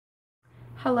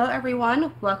Hello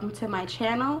everyone, welcome to my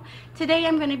channel. Today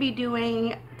I'm going to be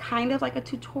doing kind of like a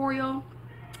tutorial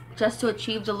just to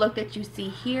achieve the look that you see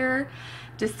here.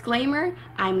 Disclaimer,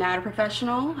 I'm not a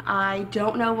professional. I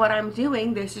don't know what I'm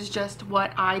doing. This is just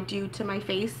what I do to my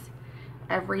face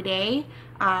every day.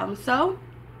 So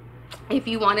if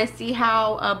you want to see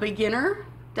how a beginner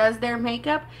does their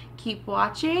makeup, keep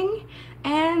watching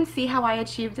and see how I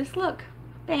achieve this look.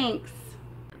 Thanks.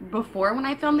 Before, when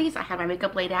I film these, I have my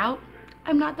makeup laid out.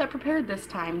 I'm not that prepared this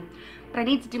time, but I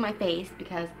need to do my face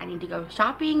because I need to go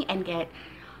shopping and get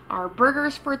our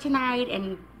burgers for tonight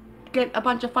and get a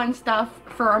bunch of fun stuff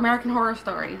for American Horror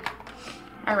Story.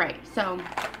 Alright, so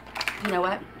you know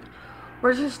what?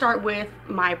 We're just gonna start with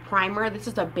my primer. This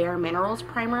is a Bare Minerals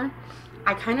primer.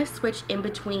 I kind of switch in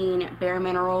between Bare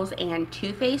Minerals and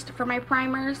Too Faced for my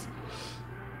primers.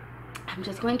 I'm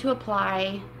just going to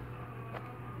apply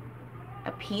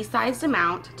a pea-sized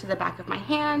amount to the back of my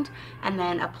hand and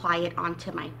then apply it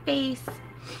onto my face.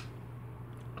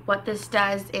 What this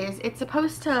does is it's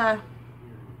supposed to,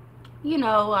 you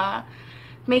know,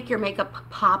 make your makeup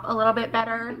pop a little bit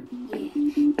better. Day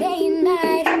and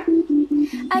night,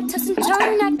 I toss and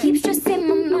turn, I keep stress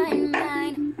in my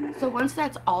mind. So once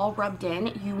that's all rubbed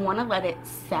in, you want to let it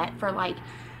set for like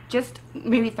just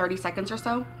maybe 30 seconds or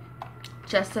so,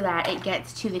 just so that it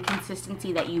gets to the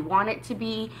consistency that you want it to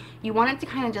be. You want it to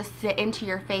kind of just sit into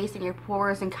your face and your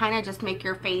pores and kind of just make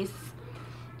your face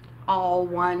all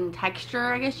one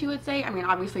texture, I guess you would say. I mean,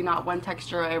 obviously not one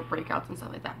texture, I have breakouts and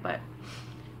stuff like that, but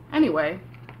anyway.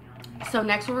 So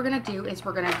next what we're going to do is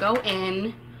we're going to go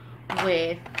in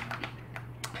with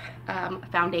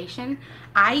foundation.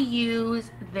 I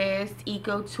use this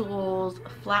EcoTools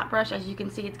flat brush. As you can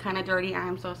see, it's kind of dirty. I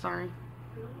am so sorry.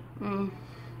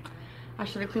 I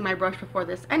should have cleaned my brush before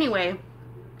this. Anyway,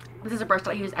 this is a brush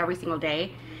that I use every single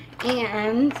day.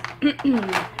 And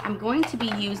I'm going to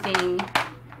be using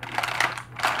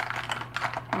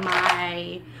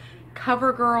my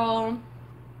CoverGirl.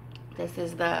 This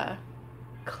is the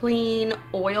Clean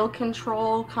Oil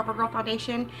Control CoverGirl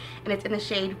foundation. And it's in the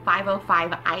shade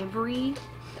 505 Ivory.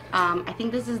 I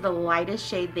think this is the lightest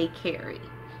shade they carry.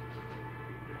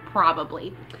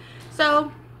 Probably.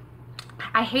 So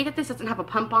I hate that this doesn't have a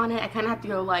pump on it. I kind of have to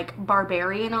go like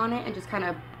barbarian on it and just kind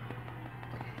of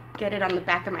get it on the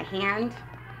back of my hand.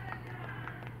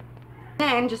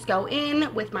 Then just go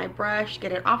in with my brush,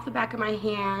 get it off the back of my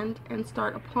hand, and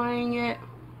start applying it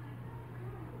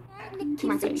to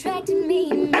my face. I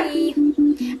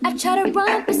try to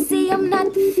run, but see I'm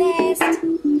not the fast.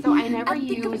 So I never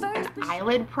use an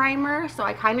eyelid primer, so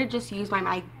I kind of just use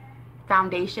my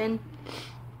foundation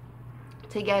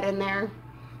to get in there.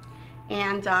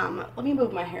 And let me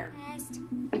move my hair.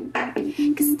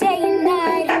 Cause day and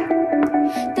night,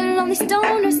 the lonely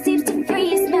stoner seems to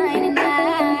freeze mine and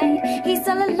night. He's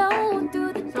all alone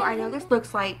through the day. So I know this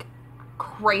looks like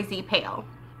crazy pale.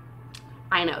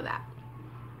 I know that.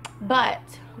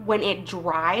 But when it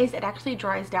dries, it actually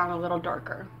dries down a little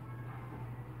darker.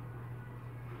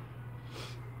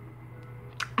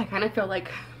 I kind of feel like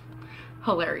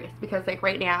hilarious because like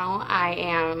right now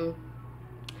I'm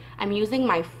using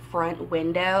my front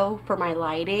window for my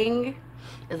lighting.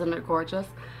 Isn't it gorgeous?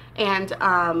 And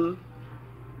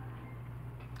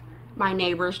my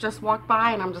neighbors just walked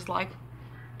by and I'm just like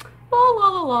la la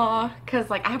la la, because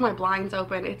like I have my blinds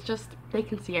open. It's just they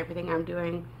can see everything I'm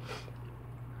doing.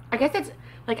 I guess it's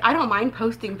like I don't mind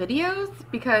posting videos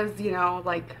because, you know,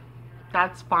 like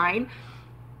that's fine.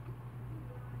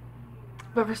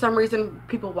 But for some reason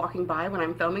people walking by when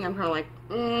I'm filming, I'm kind of like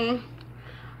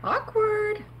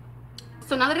awkward.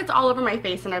 So now that it's all over my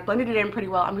face and I've blended it in pretty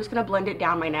well, I'm just going to blend it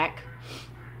down my neck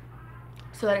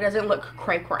so that it doesn't look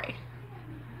cray-cray.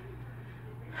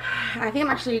 I think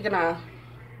I'm just going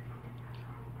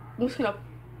to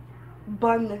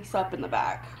bun this up in the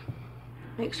back.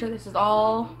 Make sure this is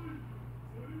all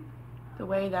the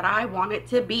way that I want it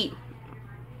to be.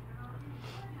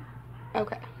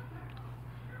 Okay.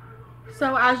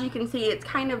 So as you can see, it's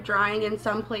kind of drying in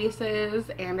some places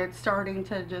and it's starting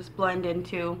to just blend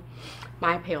into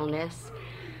my paleness.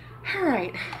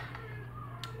 Alright.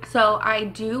 So I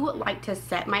do like to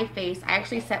set my face. I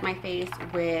actually set my face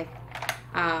with,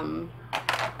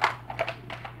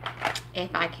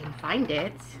 if I can find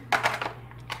it.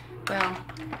 Well,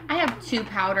 I have two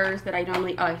powders that I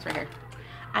normally, oh, it's right here.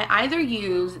 I either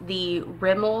use the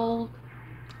Rimmel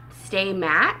Stay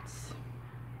Matte,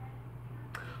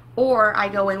 or I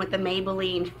go in with the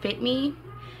Maybelline Fit Me.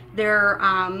 They're,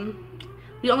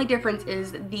 the only difference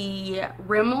is the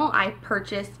Rimmel I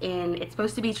purchased in, it's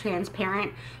supposed to be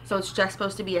transparent, so it's just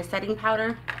supposed to be a setting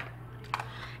powder.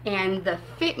 And the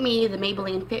Fit Me, the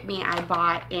Maybelline Fit Me, I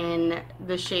bought in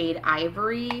the shade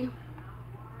Ivory.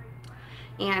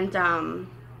 And I'm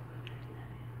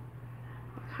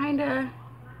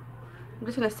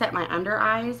just going to set my under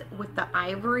eyes with the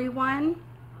Ivory one.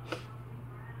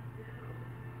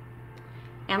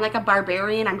 And like a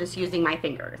barbarian, I'm just using my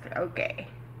fingers. Okay.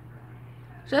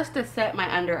 Just to set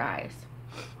my under eyes.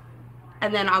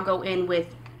 And then I'll go in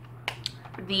with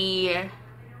the, I'm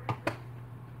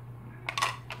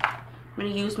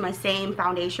going to use my same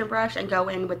foundation brush and go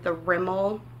in with the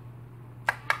Rimmel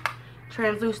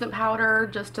translucent powder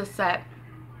just to set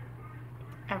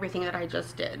everything that I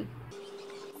just did.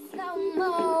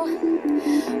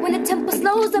 When the tempo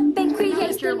slows up and creates, now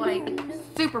that you're like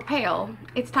super pale,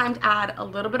 it's time to add a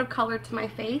little bit of color to my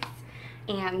face,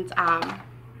 and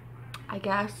I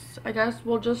guess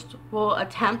we'll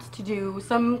attempt to do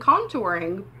some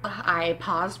contouring. I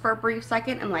paused for a brief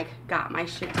second and like got my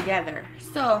shit together,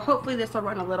 so hopefully this will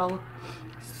run a little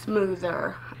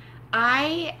smoother.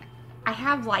 I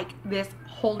have like this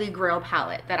holy grail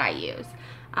palette that I use.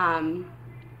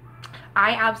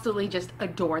 I absolutely just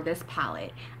adore this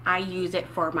palette. I use it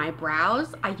for my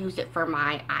brows, I use it for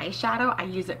my eyeshadow, I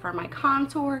use it for my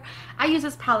contour. I use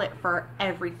this palette for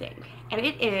everything, and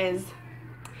it is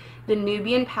the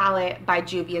Nubian palette by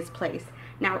Juvia's Place.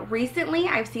 Now recently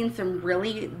I've seen some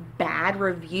really bad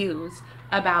reviews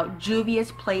about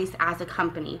Juvia's Place as a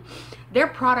company. Their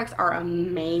products are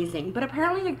amazing, but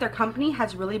apparently like their company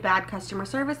has really bad customer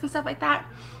service and stuff like that.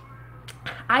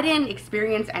 I didn't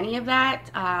experience any of that.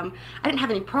 I didn't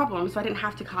have any problems, so I didn't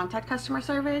have to contact customer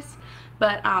service.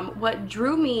 But what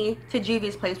drew me to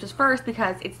Juvia's Place was first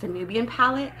because it's the Nubian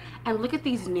palette, and look at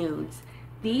these nudes.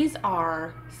 These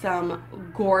are some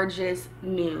gorgeous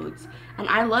nudes, and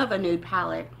I love a nude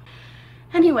palette.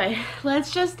 Anyway,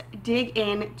 let's just dig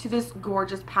into this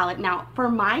gorgeous palette. Now, for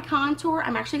my contour,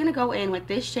 I'm actually going to go in with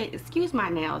this shade. Excuse my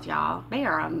nails, y'all. They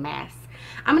are a mess.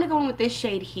 I'm going to go in with this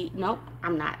shade here. Nope,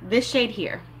 I'm not. This shade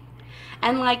here.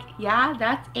 And like, yeah,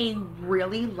 that's a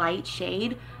really light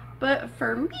shade, but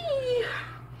for me,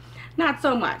 not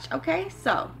so much, okay?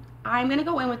 So, I'm going to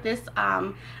go in with this.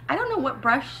 I don't know what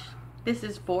brush this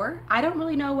is for. I don't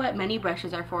really know what many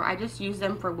brushes are for. I just use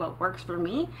them for what works for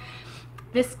me.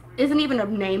 This isn't even a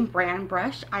name brand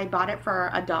brush. I bought it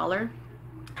for $1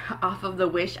 off of the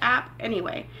Wish app.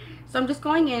 Anyway, so I'm just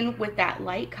going in with that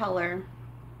light color.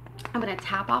 I'm going to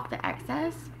tap off the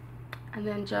excess and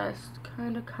then just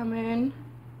kind of come in.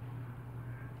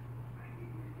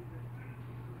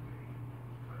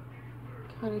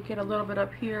 Kind of get a little bit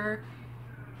up here.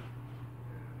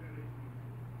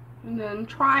 And then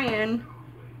try and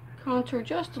contour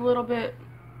just a little bit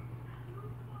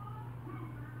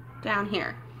down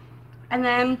here. And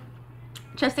then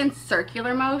just in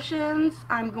circular motions,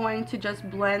 I'm going to just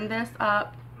blend this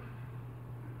up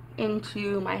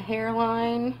into my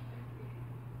hairline.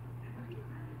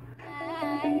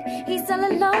 He's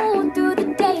all alone through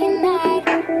the day and night.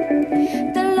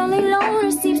 The lonely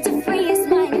loner seems to free his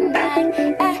mind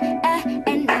at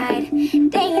night,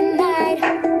 day and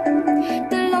night.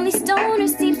 The lonely stoner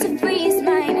seems to free his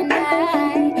mind at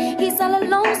night. He's all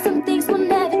alone, some things will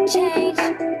never change.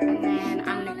 And then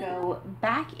I'm gonna go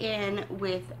back in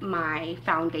with my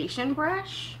foundation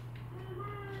brush.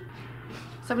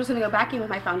 So I'm just gonna go back in with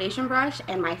my foundation brush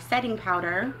and my setting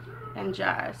powder and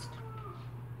just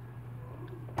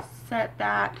set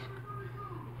that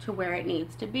to where it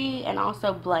needs to be, and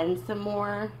also blend some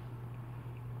more.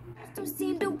 Don't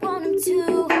seem to want him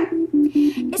to.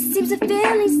 It seems the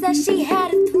feelings that she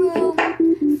had it through.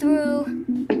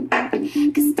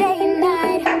 Cause day and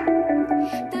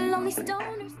night, the lonely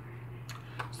stoners.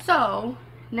 So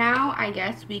now I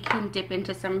guess we can dip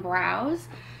into some brows.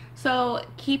 So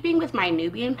keeping with my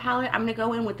Nubian palette, I'm gonna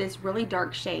go in with this really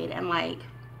dark shade, and like,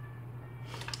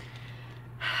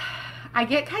 I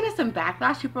get kind of some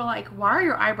backlash. People are like, why are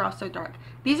your eyebrows so dark?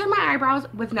 These are my eyebrows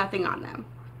with nothing on them.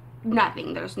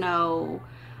 Nothing. There's no,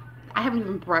 I haven't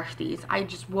even brushed these. I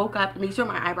just woke up and these are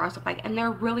my eyebrows look like, and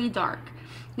they're really dark.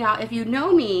 Now, if you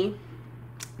know me,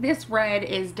 this red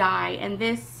is dye, and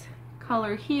this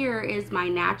color here is my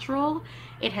natural.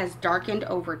 It has darkened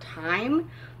over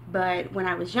time, but when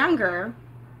I was younger,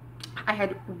 I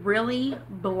had really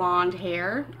blonde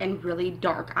hair and really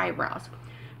dark eyebrows.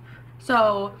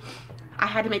 So I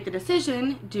had to make the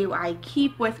decision, do I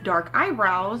keep with dark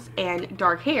eyebrows and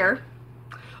dark hair,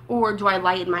 or do I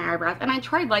lighten my eyebrows? And I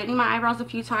tried lightening my eyebrows a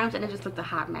few times and it just looked a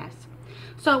hot mess.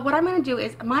 So what I'm going to do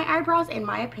is, my eyebrows in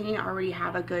my opinion already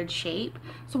have a good shape.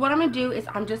 So what I'm going to do is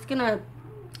I'm just going to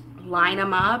line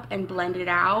them up and blend it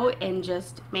out and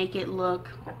just make it look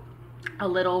a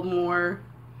little more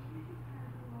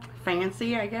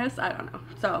fancy, I guess. I don't know.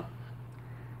 So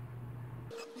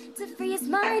to free his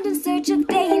mind in search of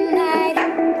day and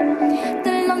night.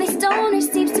 The lonely stoner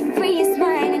seems to free his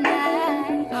mind at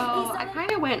night. So I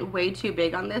kind of went way too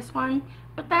big on this one,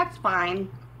 but that's fine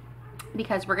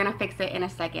because we're gonna fix it in a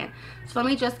second. So let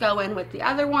me just go in with the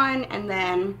other one and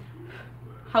then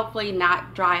hopefully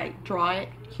not draw it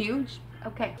huge.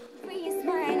 Okay. Free his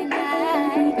mind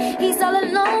at night. He's all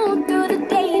alone through the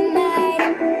day and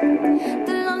night.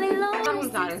 The lonely loner. That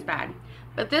one's not as bad,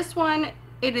 but this one,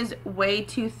 it is way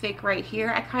too thick right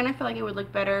here. I kind of feel like it would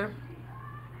look better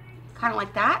kind of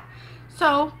like that.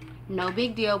 So no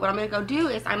big deal. What I'm gonna go do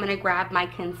is I'm gonna grab my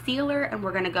concealer and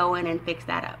we're gonna go in and fix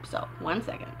that up. So 1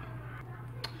 second.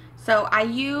 So I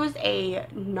use a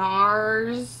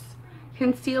NARS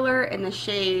concealer in the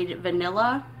shade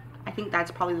Vanilla. I think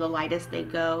that's probably the lightest they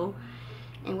go.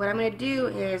 And what I'm gonna do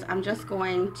is I'm just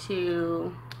going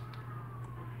to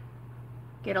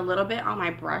get a little bit on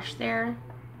my brush there.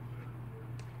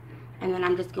 And then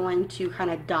I'm just going to kind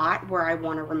of dot where I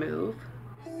want to remove.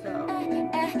 So.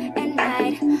 At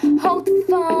night, hold the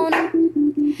phone.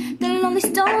 The lonely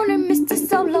stoner, Mr.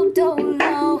 Solo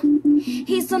Dolo.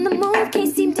 He's on the move,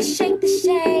 can't seem to shake the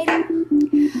shade.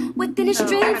 Within his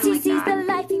dreams, he sees the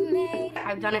life he made.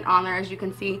 I've done it on there, as you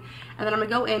can see. And then I'm going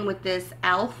to go in with this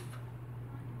e.l.f.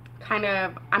 kind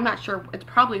of, I'm not sure, it's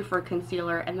probably for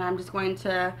concealer. And then I'm just going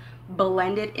to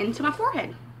blend it into my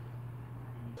forehead.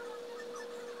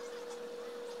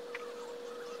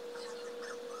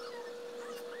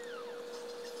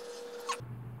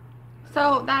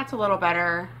 So that's a little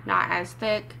better, not as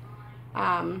thick.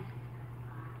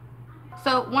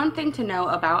 So one thing to know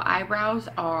about eyebrows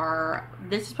are,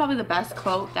 this is probably the best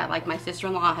quote that like my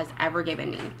sister-in-law has ever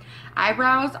given me.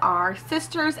 Eyebrows are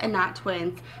sisters and not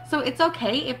twins. So it's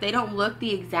okay if they don't look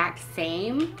the exact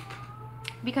same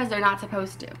because they're not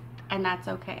supposed to, and that's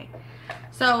okay.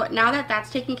 So now that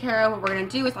that's taken care of, what we're gonna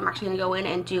do is I'm actually gonna go in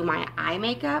and do my eye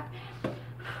makeup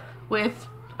with,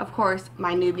 of course,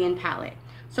 my Nubian palette.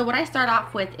 So what I start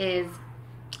off with is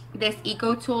this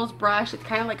EcoTools brush. It's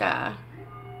kind of like a,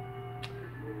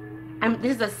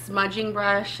 this is a smudging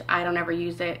brush. I don't ever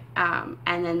use it. And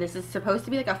then this is supposed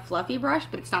to be like a fluffy brush,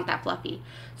 but it's not that fluffy.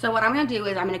 So what I'm going to do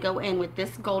is I'm going to go in with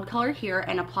this gold color here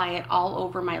and apply it all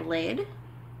over my lid.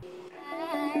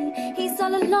 He's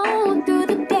all alone through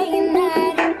the day and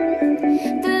night.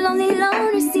 The lonely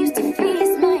loner seems to free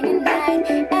his mind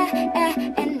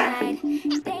at night.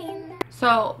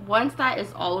 So once that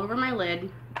is all over my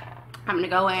lid, I'm going to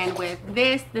go in with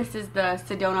this. This is the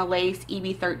Sedona Lace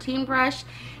EB13 brush.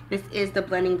 This is the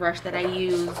blending brush that I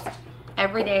use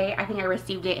every day. I think I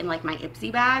received it in like my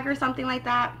Ipsy bag or something like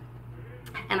that.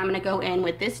 And I'm going to go in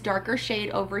with this darker shade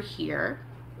over here.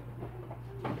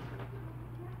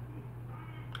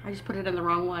 I just put it in the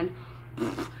wrong one.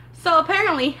 So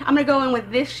apparently I'm going to go in with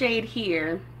this shade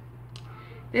here.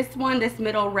 This one, this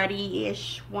middle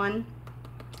ready-ish one.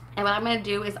 And what I'm going to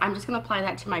do is I'm just going to apply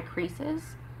that to my creases.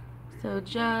 So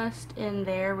just in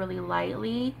there really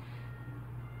lightly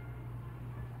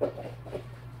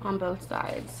on both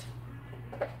sides.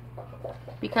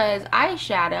 Because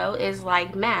eyeshadow is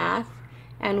like math,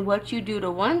 and what you do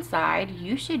to one side,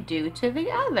 you should do to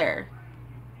the other.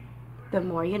 The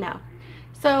more you know.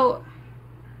 So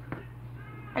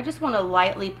I just want to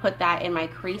lightly put that in my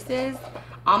creases.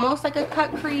 Almost like a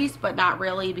cut crease, but not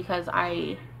really because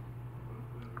I'm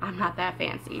not that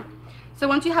fancy. So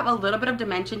once you have a little bit of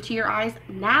dimension to your eyes,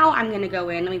 now I'm going to go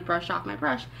in, let me brush off my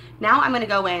brush. Now I'm going to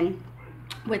go in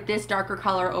with this darker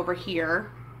color over here.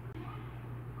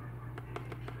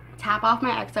 Tap off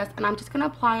my excess, and I'm just going to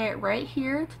apply it right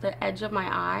here to the edge of my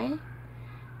eye.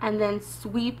 And then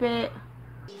sweep it.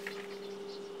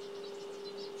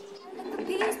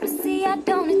 See, I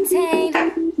don't attain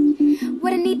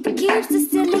what I need to keep the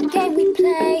silly game we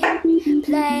play.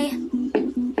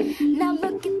 Now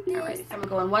look at this. Alright, so I'm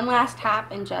going one last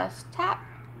tap and just tap,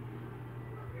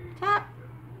 tap.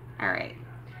 Alright,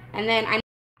 and then I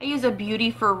use a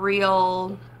Beauty For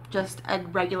Real, just a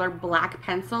regular black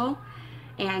pencil,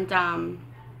 and it's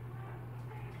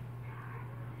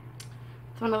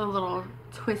one of the little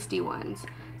twisty ones.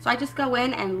 So I just go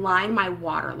in and line my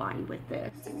waterline with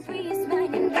this.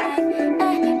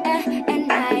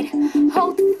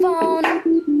 Hold the phone.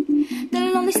 The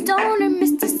lonely stoner,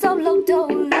 Mr. Solo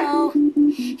Dolo.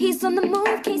 He's on the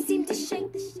move, can't seem to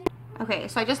shake the shit. Okay,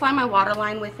 so I just line my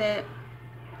waterline with it,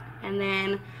 and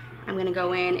then I'm gonna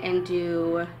go in and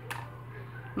do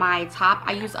my top.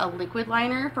 I use a liquid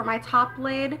liner for my top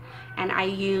lid, and I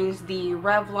use the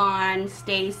Revlon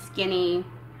Stay Skinny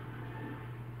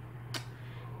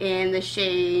in the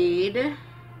shade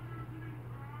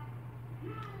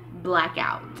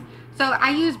Blackout. So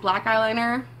I use black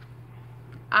eyeliner.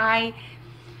 I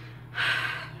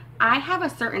have a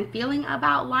certain feeling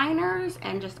about liners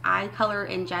and just eye color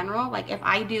in general. Like if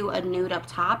I do a nude up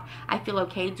top, I feel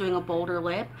okay doing a bolder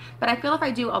lip. But I feel if I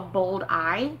do a bold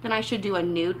eye, then I should do a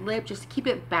nude lip just to keep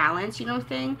it balanced, you know what I'm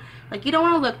saying? Like you don't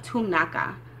want to look too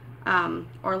naka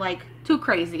or like too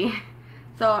crazy.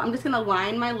 So I'm just going to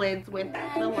line my lids with the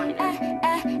liner.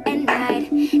 And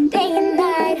night, day and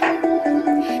night,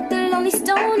 the lonely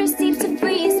stoner seems to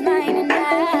free his mind at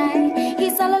night.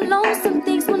 He's all alone, some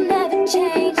things will never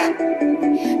change.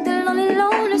 The lonely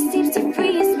loner seems to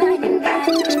free his mind at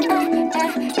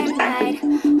night.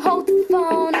 Hold the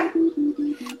phone.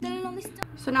 The lonely stoner.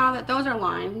 So now that those are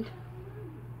lined,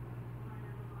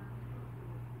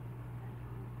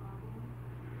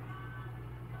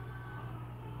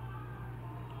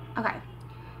 okay,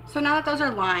 so now that those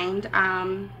are lined,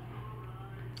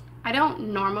 I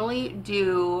don't normally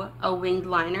do a winged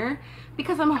liner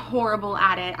because I'm horrible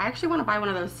at it. I actually want to buy one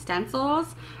of those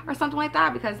stencils or something like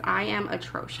that because I am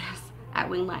atrocious at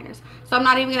winged liners. So I'm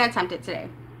not even going to attempt it today.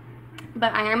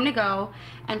 But I am going to go,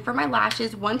 and for my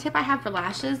lashes, one tip I have for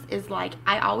lashes is like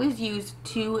I always use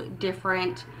 2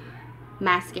 different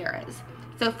mascaras.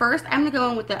 So first I'm going to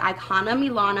go in with the Icona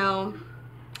Milano.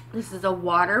 This is a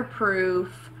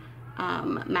waterproof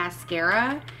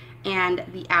mascara, and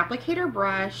the applicator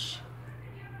brush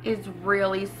is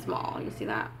really small. You see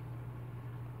that?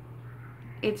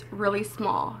 It's really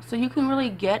small, so you can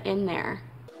really get in there.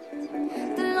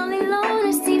 The lonely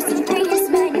loner seems to free his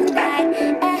mind at night,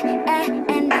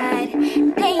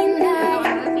 day and night.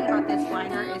 Another thing about this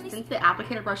liner is since the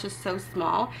applicator brush is so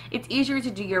small, it's easier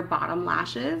to do your bottom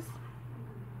lashes.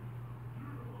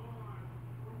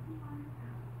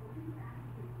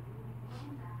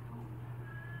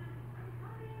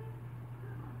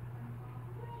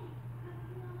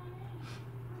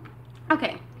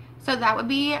 Okay, so that would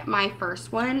be my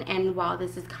first one, and while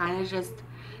this is kind of just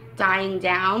dying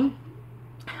down,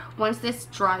 once this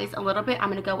dries a little bit, I'm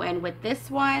going to go in with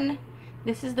this one.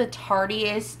 This is the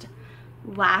Tardiest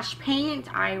Lash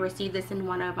Paint. I received this in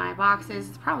one of my boxes.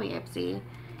 It's probably Ipsy.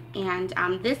 And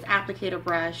this applicator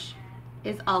brush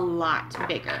is a lot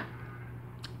bigger.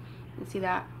 You see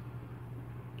that?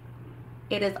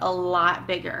 It is a lot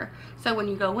bigger. So when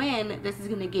you go in, this is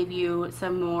going to give you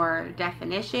some more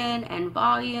definition and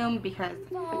volume because it's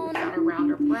got a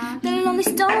rounder brush. The lonely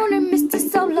stoner, Mr.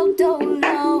 Solo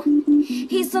Dolo.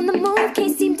 He's on the move,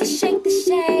 can't seem to shake the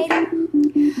shade.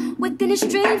 Within his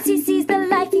dreams, he sees the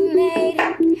life he made.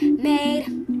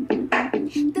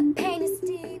 The pain is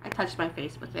deep. I touched my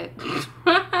face with it.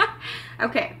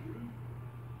 Okay.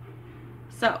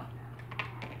 So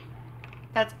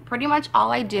that's pretty much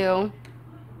all I do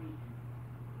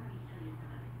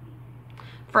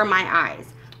for my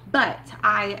eyes, but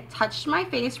I touched my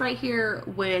face right here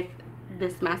with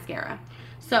this mascara.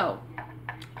 So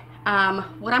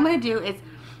what I'm gonna do is,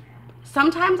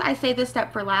 sometimes I save this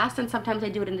step for last and sometimes I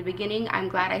do it in the beginning. I'm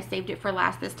glad I saved it for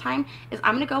last this time. Is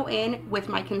I'm gonna go in with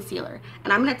my concealer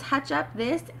and I'm gonna touch up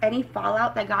this, any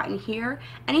fallout that got in here,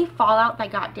 any fallout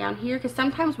that got down here, because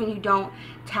sometimes when you don't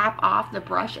tap off the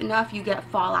brush enough, you get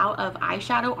fallout of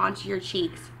eyeshadow onto your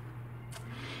cheeks.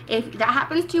 If that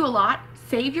happens to you a lot,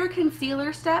 save your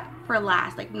concealer step for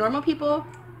last. Like normal people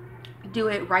do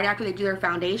it right after they do their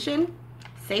foundation.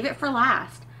 Save it for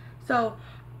last. So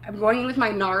I'm going in with my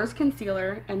NARS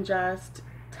concealer and just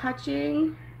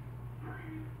touching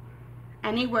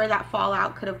anywhere that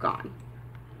fallout could have gone.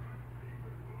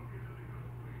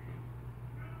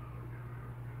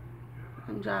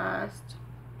 And just,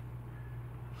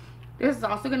 this is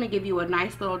also going to give you a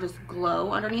nice little just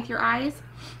glow underneath your eyes.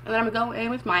 And then I'm going to go in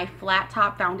with my flat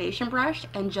top foundation brush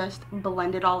and just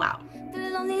blend it all out. The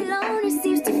lonely loner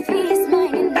seems to free his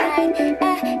mind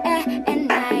at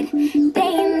night, day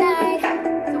and night.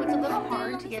 So it's a little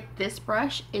hard to get this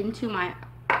brush into my,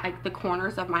 like the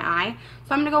corners of my eye.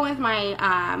 So I'm going to go with my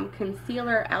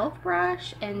concealer e.l.f.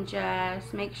 brush and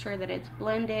just make sure that it's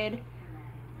blended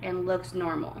and looks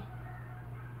normal.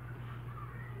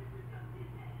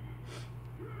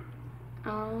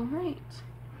 Alright.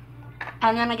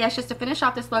 And then I guess just to finish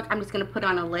off this look, I'm just going to put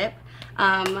on a lip.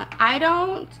 I'm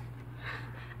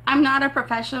not a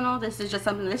professional. This is just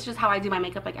something, this is just how I do my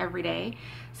makeup like every day.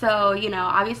 So, you know,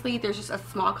 obviously there's just a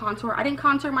small contour. I didn't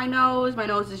contour my nose. My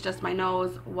nose is just my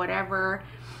nose, whatever.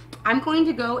 I'm going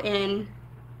to go in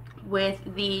with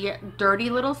the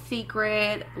Dirty Little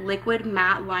Secret Liquid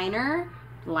Matte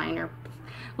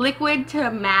Liquid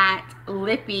to Matte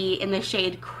Lippy in the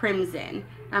shade Crimson.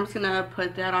 I'm just gonna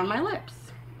put that on my lips.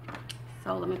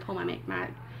 So let me pull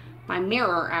my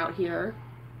mirror out here.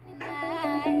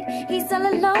 night. He's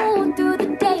all alone through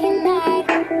the day and night.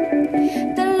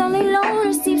 The lonely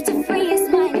loner seems to free his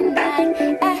mind at night.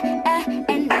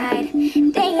 At night,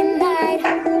 day and night.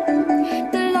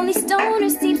 The lonely stoner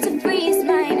seems to free his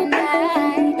mind at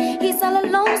night. He's all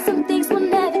alone, some things will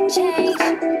never change.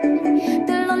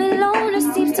 The lonely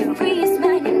loner seems to free his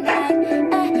mind at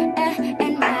night.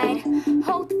 At night,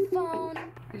 hold the phone.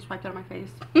 I just wiped it on my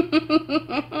face.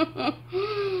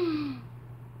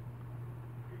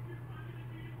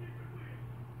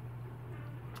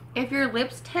 If your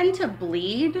lips tend to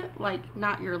bleed, like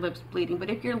not your lips bleeding, but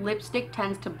if your lipstick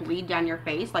tends to bleed down your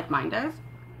face like mine does,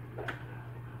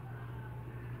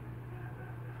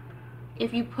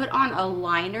 if you put on a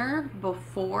liner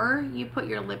before you put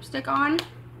your lipstick on,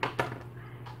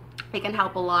 it can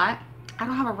help a lot. I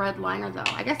don't have a red liner though.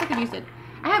 I guess I could use it.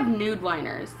 I have nude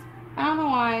liners. I don't know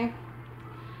why.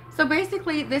 So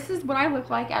basically, this is what I look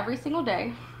like every single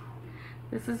day.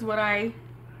 This is what I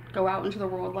go out into the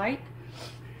world like.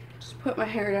 Just put my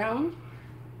hair down.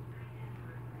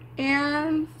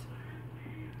 And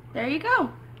there you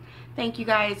go. Thank you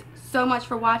guys so much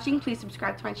for watching. Please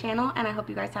subscribe to my channel, and I hope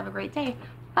you guys have a great day.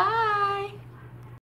 Bye!